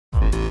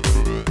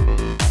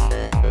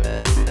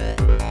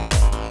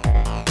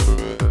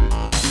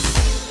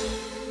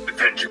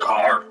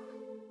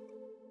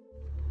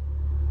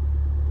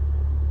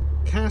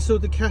Castle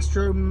de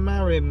Castro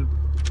Marim,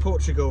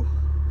 Portugal.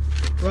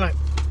 Right.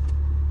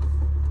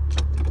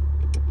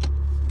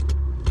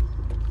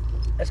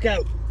 Let's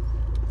go.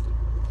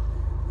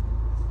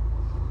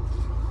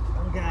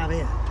 I'll get out of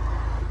here.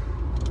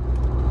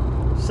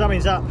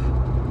 Something's up.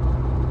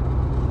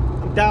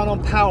 I'm down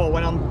on power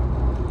when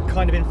I'm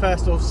kind of in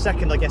first or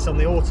second, I guess, on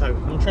the auto.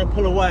 I'm trying to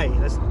pull away.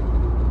 There's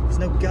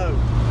no go.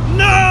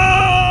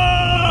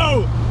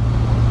 No!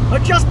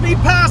 I've just been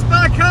passed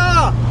by a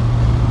car.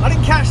 I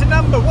didn't catch the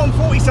number.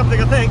 140 something,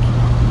 I think.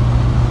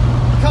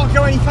 I can't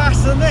go any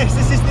faster than this.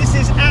 This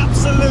is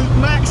absolute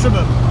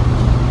maximum.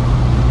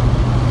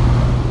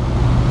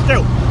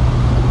 Still,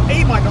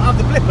 he might not have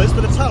the blippers for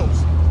the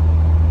tolls.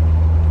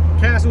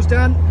 Castle's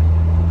done.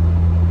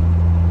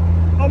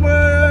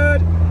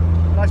 Onward!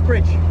 Nice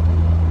bridge.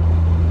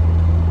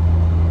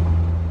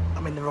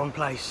 I'm in the wrong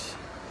place.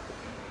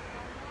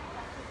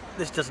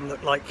 This doesn't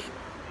look like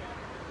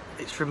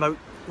it's remote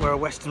where a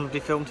Western would be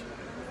filmed.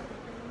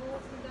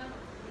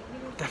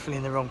 Definitely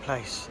in the wrong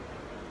place.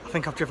 I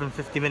think I've driven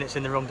 50 minutes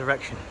in the wrong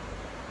direction.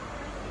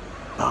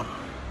 Bum.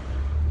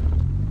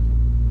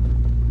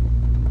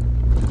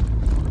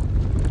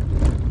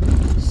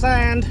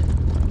 Sand.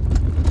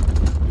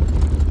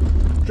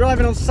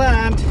 Driving on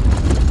sand.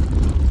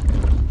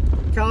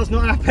 Car's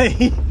not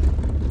happy.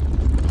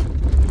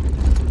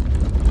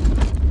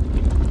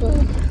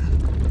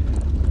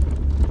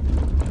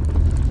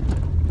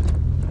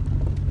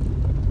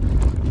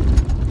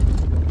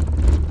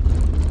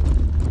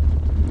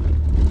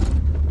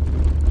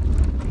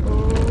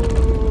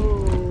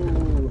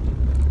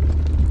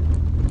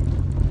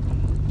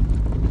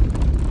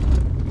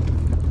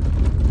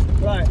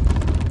 Right,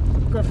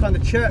 got to find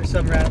the church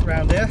somewhere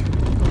around here.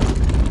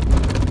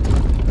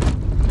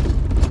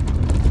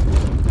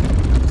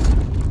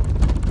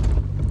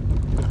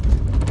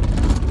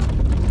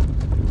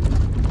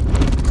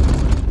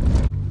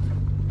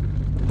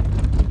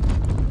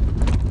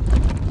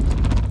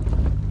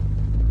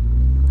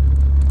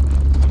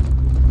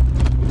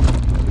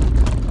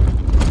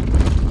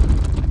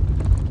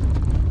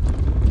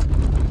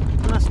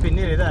 Must be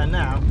nearly there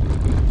now.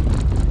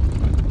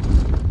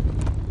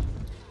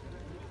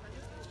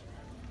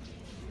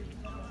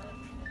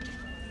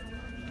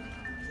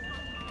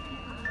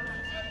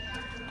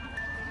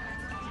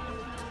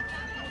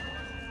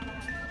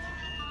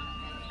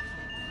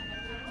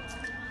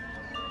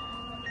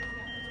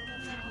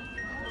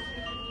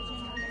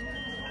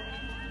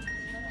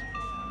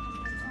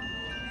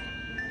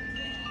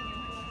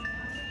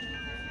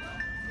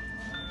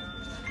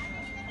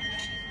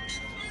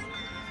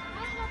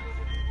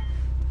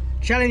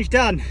 Challenge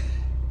done.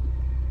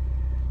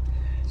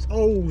 It's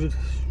old,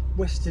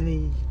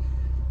 westerny,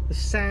 there's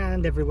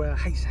sand everywhere. I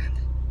hate sand.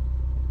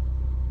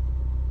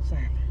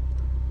 Sand.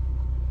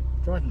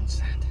 Driving on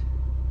sand.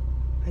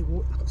 Hey,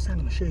 what? I've got sand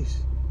in my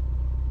shoes.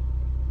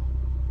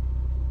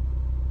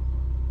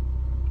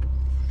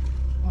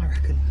 I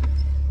reckon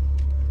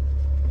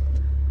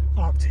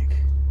Arctic.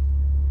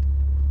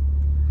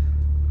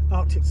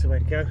 Arctic's the way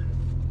to go.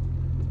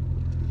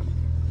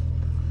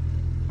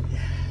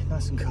 Yeah,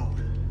 nice and cold.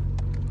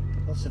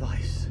 Lots of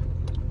ice.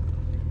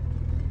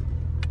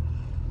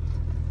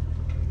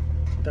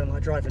 I don't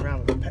like driving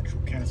around with a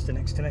petrol canister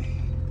next to me.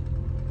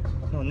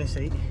 Not in this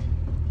heat.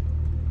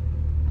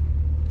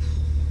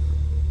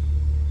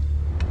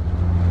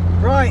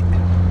 Right,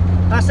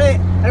 that's it.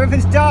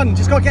 Everything's done.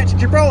 Just got to get to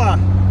Gibraltar.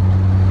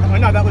 I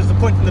know that was the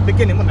point from the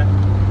beginning, wasn't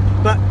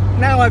it? But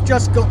now I've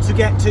just got to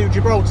get to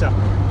Gibraltar.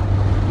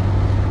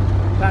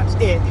 That's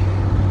it.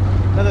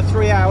 Another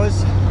 3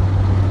 hours.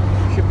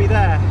 Should be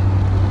there.